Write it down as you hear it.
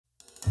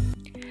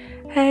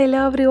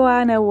Hello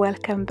everyone and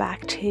welcome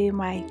back to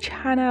my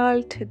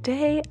channel.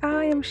 Today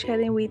I am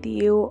sharing with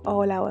you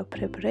all our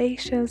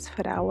preparations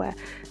for our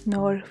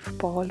North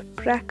Pole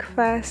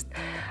breakfast.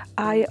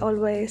 I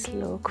always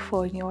look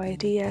for new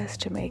ideas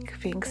to make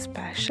things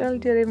special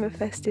during the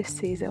festive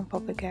season for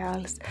the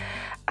girls,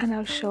 and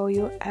I'll show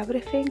you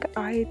everything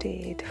I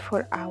did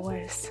for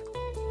ours.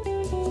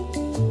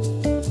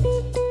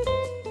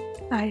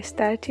 I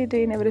started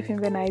doing everything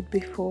the night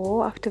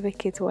before. After the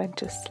kids went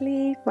to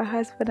sleep, my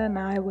husband and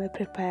I were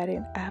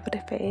preparing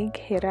everything.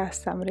 Here are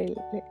some really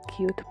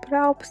cute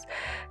props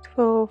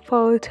for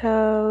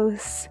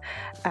photos,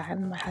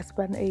 and my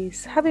husband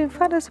is having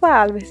fun as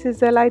well. This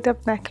is a light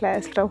up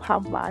necklace from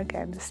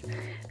Hamburgens.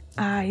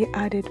 I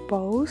added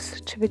bows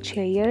to the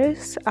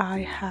chairs. I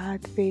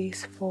had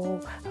these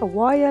for a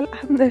while.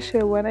 I'm not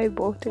sure when I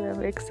bought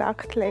them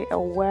exactly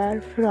or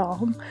where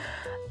from.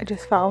 I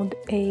just found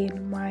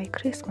in my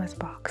Christmas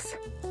box.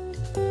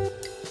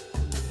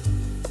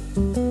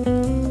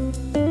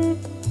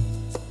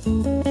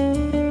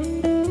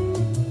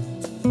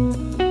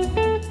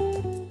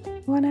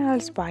 One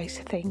else buys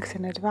things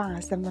in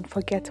advance and then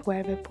forgets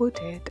where they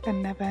put it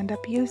and never end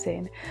up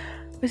using.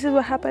 This is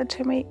what happened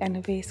to me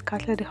and these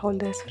cutlery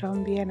holders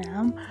from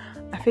B&M.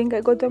 I think I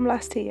got them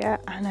last year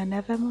and I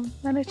never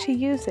managed to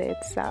use it,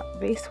 so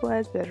this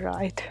was the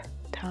right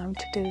time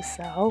to do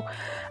so.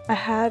 I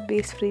have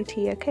these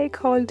 3-tier cake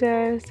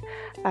holders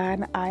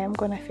and I am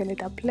gonna fill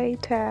it up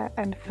later,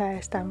 and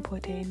first I'm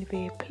putting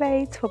the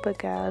plates for the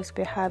girls.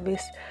 We have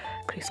these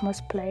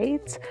Christmas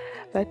plates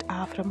that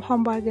are from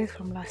Hamburgers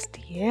from last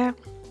year.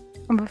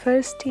 On the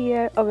first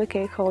tier of the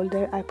cake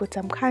holder I put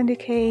some candy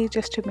cane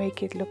just to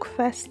make it look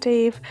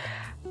festive.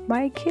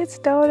 My kids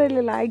don't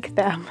really like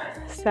them,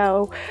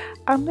 so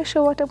I'm not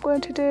sure what I'm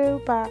going to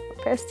do, but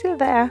they're still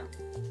there.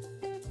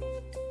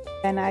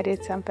 And I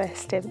did some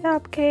festive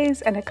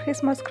napkins and a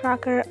Christmas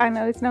cracker. I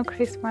know it's not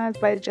Christmas,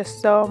 but it's just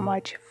so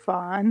much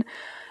fun.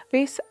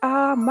 These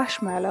are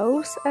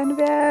marshmallows and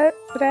they're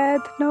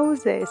red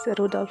noses,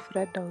 Rudolph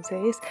red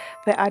noses.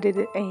 We added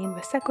it in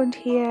the second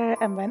tier,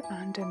 and then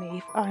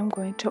underneath I'm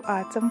going to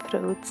add some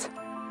fruits.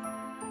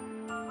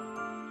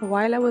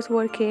 While I was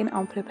working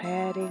on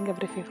preparing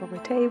everything for the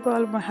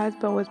table, my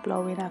husband was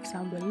blowing up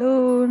some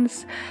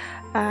balloons,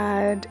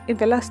 and in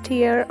the last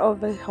tier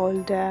of the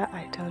holder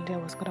I told you I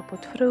was gonna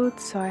put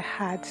fruits, so I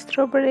had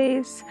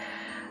strawberries,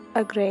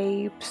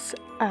 grapes,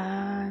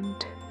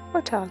 and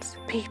what else?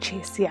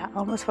 Peaches, yeah,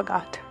 almost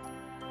forgot.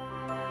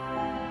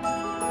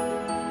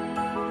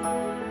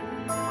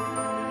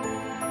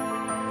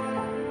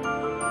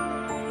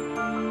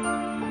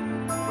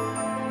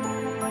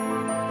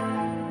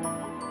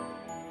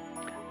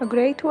 A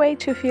great way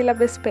to fill up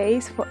the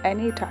space for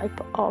any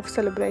type of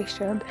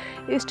celebration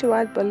is to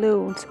add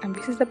balloons, and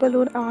this is the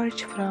balloon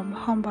arch from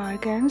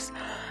Hamburgens,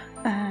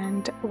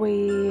 and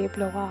we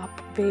blow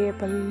up the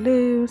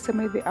balloons and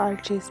make the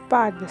arches,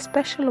 but the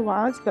special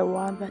ones, the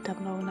one that I'm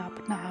blowing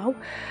up now,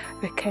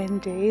 the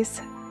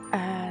candies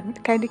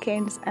and candy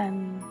canes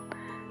and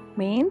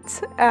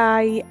mints,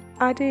 I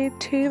added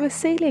to the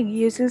ceiling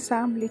using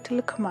some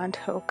little command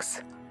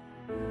hooks.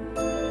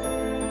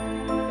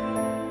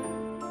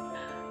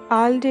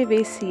 Aldi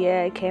this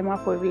year came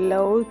up with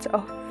loads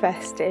of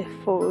festive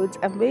foods,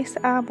 and these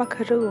are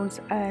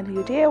macaroons, and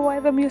you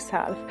DIY them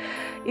yourself.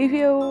 If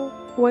you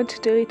want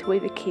to do it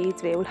with the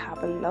kids, they will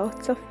have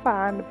lots of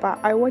fun, but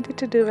I wanted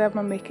to do them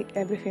and make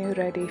everything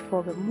ready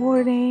for the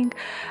morning,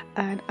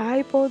 and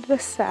I bought the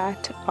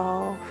set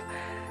of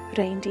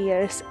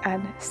reindeers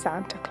and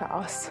Santa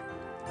Claus.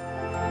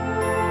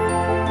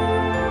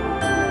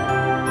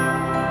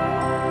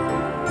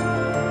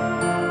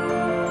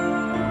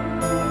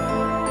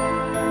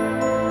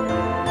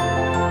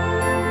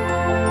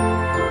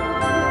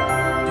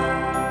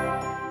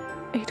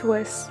 It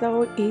was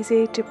so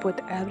easy to put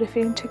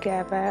everything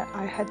together.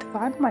 I had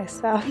fun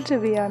myself, to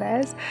be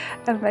honest,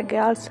 and the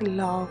girls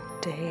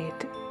loved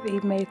it.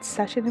 It made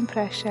such an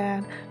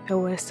impression. They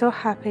were so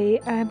happy,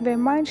 and they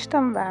munched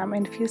on them.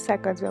 In a few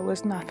seconds there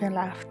was nothing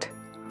left.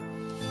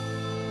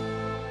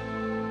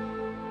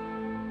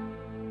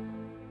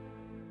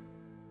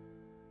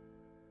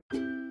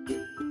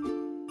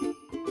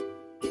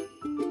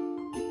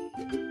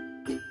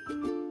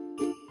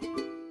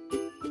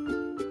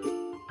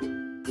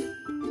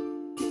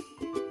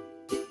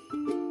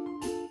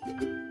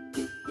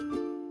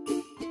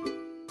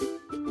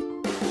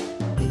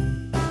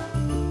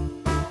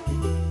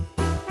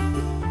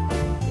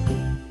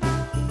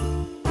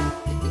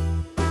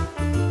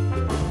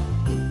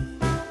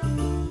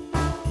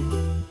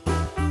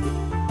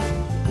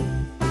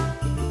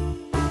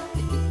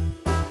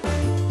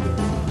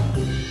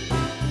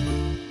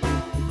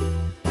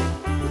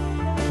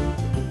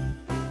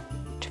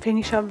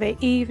 Finish of the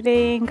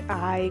evening,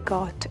 I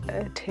got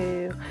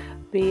to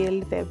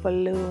build the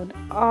balloon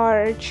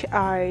arch.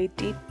 I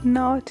did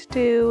not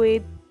do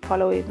it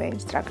following the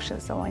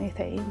instructions or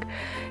anything,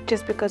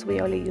 just because we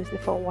only used it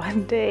for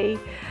one day,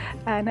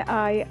 and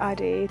I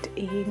added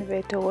in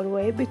the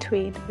doorway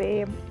between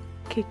the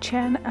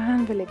kitchen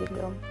and the living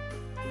room.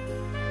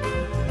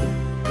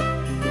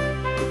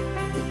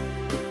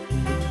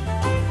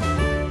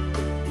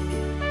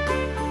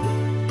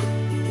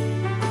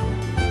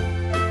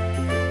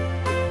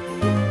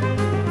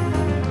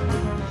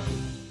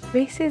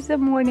 This is the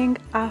morning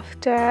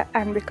after,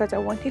 and because I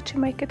wanted to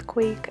make it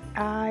quick,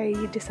 I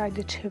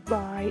decided to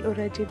buy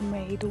already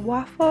made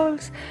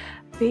waffles.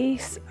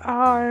 These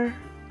are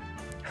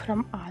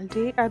from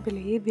Aldi, I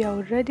believe. They are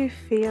already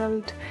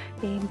filled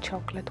in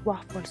chocolate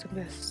waffles and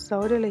they're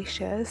so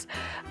delicious.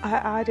 I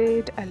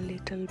added a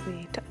little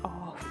bit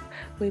of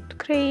whipped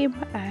cream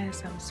and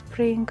some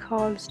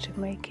sprinkles to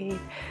make it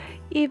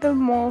even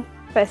more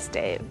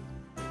festive.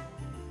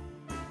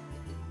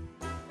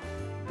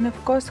 And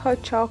of course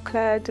hot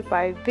chocolate.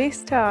 By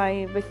this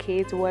time the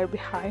kids were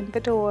behind the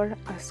door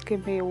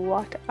asking me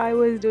what I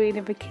was doing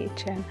in the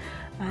kitchen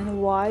and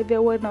why they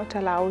were not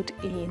allowed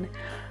in.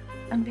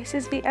 And this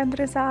is the end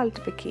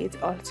result. The kids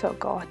also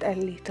got a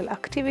little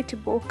activity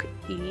book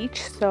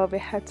each, so they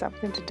had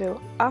something to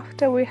do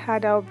after we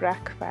had our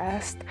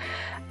breakfast,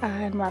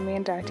 and Mommy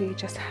and Daddy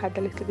just had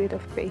a little bit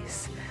of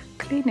peace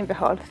cleaning the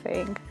whole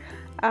thing.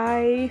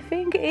 I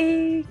think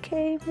it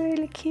came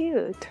really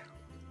cute.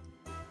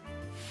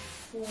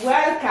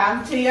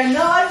 Welcome to your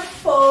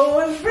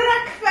non-phone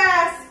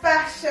breakfast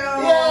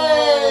special!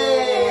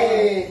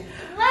 Yay!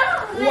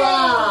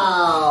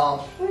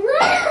 Wow!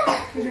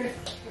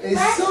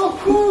 It's so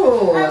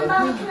cool!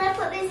 Mum, can I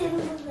put this in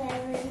the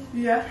there?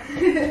 Yeah.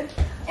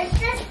 It's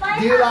just my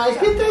Do you like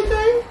it,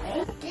 Tay?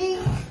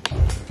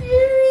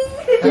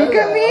 Look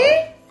at me!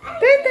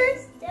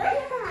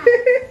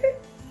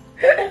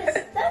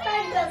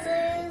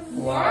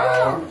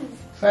 Wow!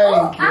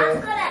 Thank you!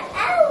 I've got an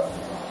elf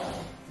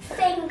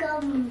thing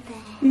on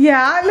there.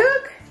 Yeah,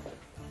 look!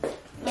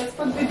 Let's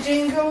put the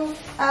jingle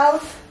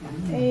elf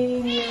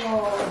in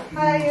your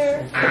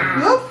hair.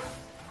 Look!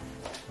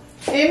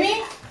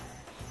 Amy?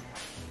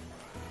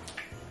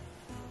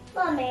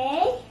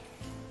 Mummy,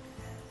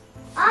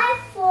 I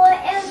thought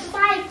it was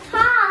my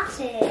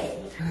party.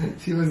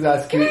 She was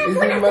asking, is it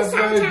my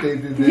birthday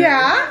today?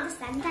 Yeah?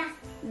 Understand that?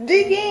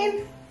 Dig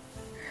in.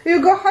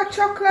 You got hot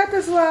chocolate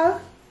as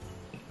well?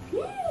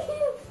 You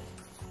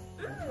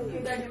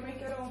Daddy, make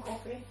your own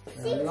coffee.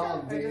 I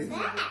love this. Then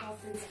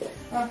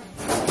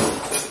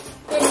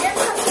just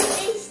put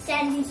this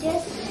down, you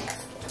just...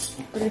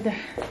 Put it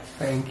there.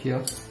 Thank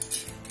you.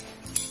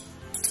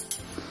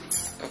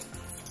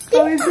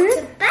 How is The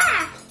it?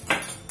 back.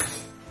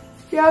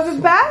 You have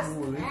the best?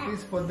 Cool. It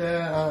is for the,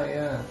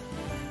 yeah.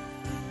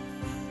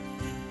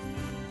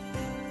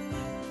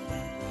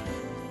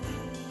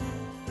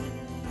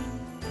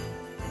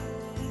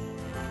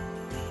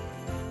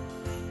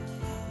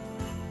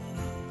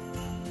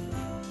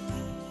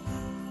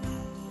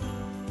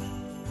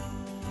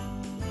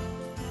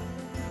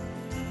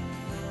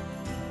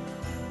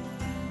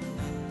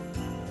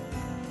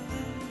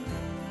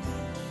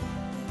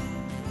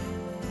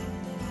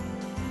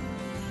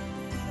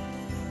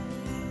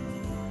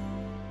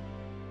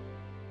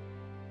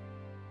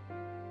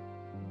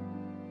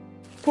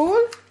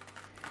 Pull?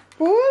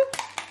 Pull?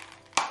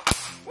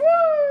 Woo!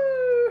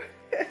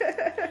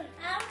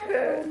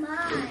 Oh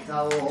my.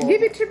 So,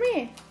 Give it to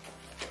me.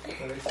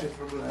 what is the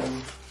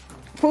problem?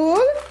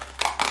 Pull?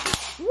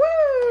 Woo!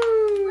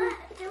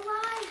 What do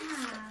I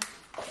have?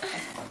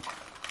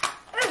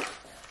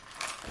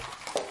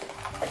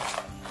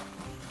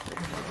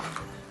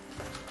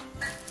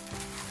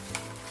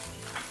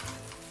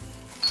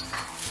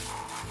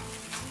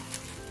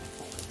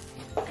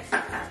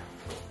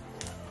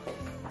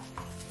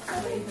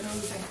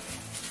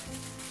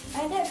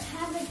 I don't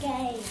have a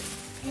game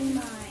in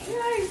mind.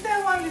 Yeah, it's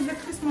that one with the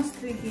Christmas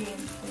tree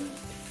game.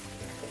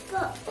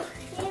 But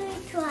let me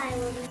try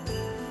one.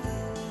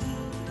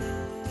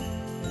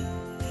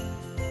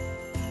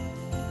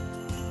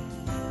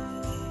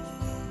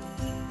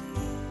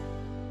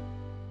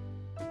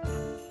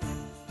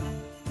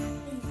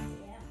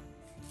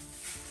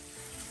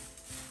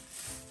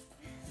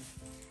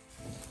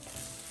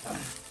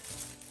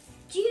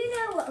 Do you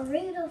know what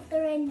Rudolph the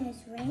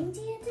Red-Nosed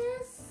Reindeer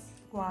does?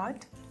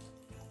 What?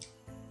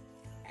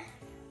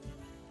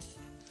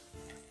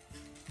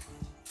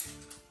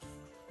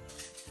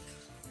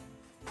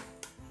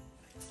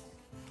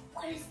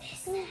 What does this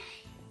say?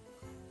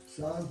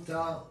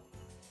 Santa,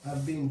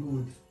 I've been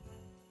good.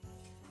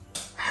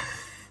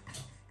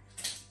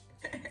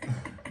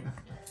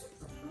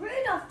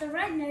 Rudolph the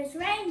Red-Nosed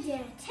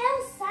Reindeer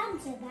tells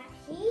Santa that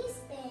he's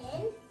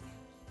been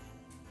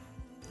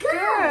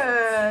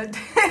good. Good.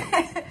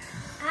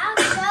 I'll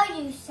show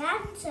you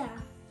Santa.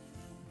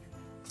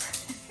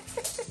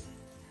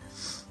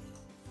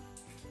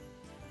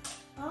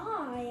 I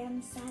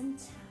am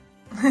Santa.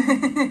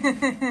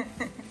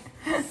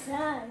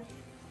 So,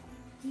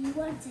 do you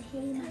want to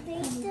hear my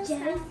funny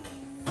joke?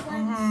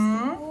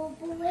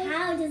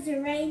 How does a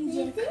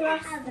reindeer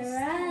cross the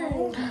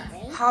road?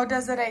 How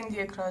does a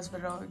reindeer cross the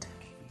road?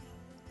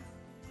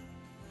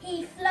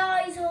 He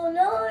flies all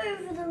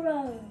over the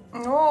road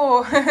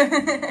Oh.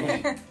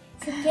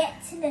 to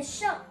get to the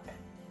shop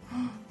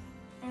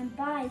and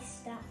buy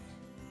stuff.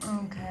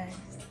 Okay.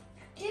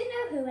 Do you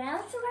know who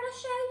else I want to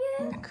show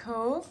you?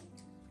 Cool.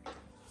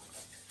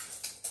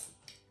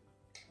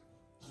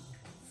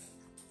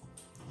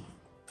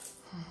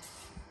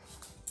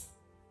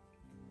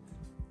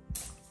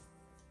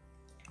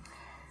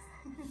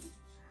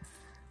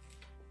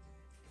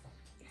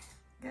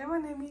 Come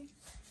on, Amy.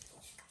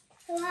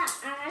 I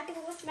have to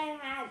wash my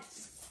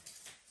hands.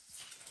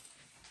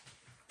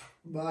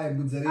 Vai,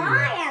 buzzarina.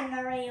 I am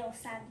the real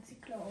Santa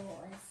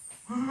Claus.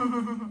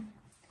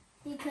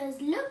 Because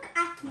look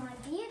at my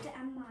beard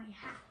and my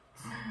hat.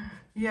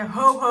 Yeah,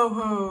 ho, ho,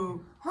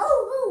 ho. Ho,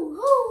 ho,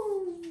 ho.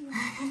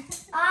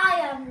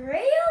 I am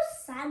real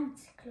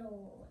Santa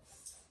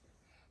Claus.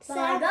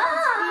 Bye bye.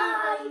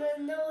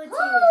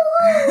 Ho,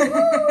 ho,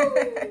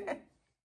 ho.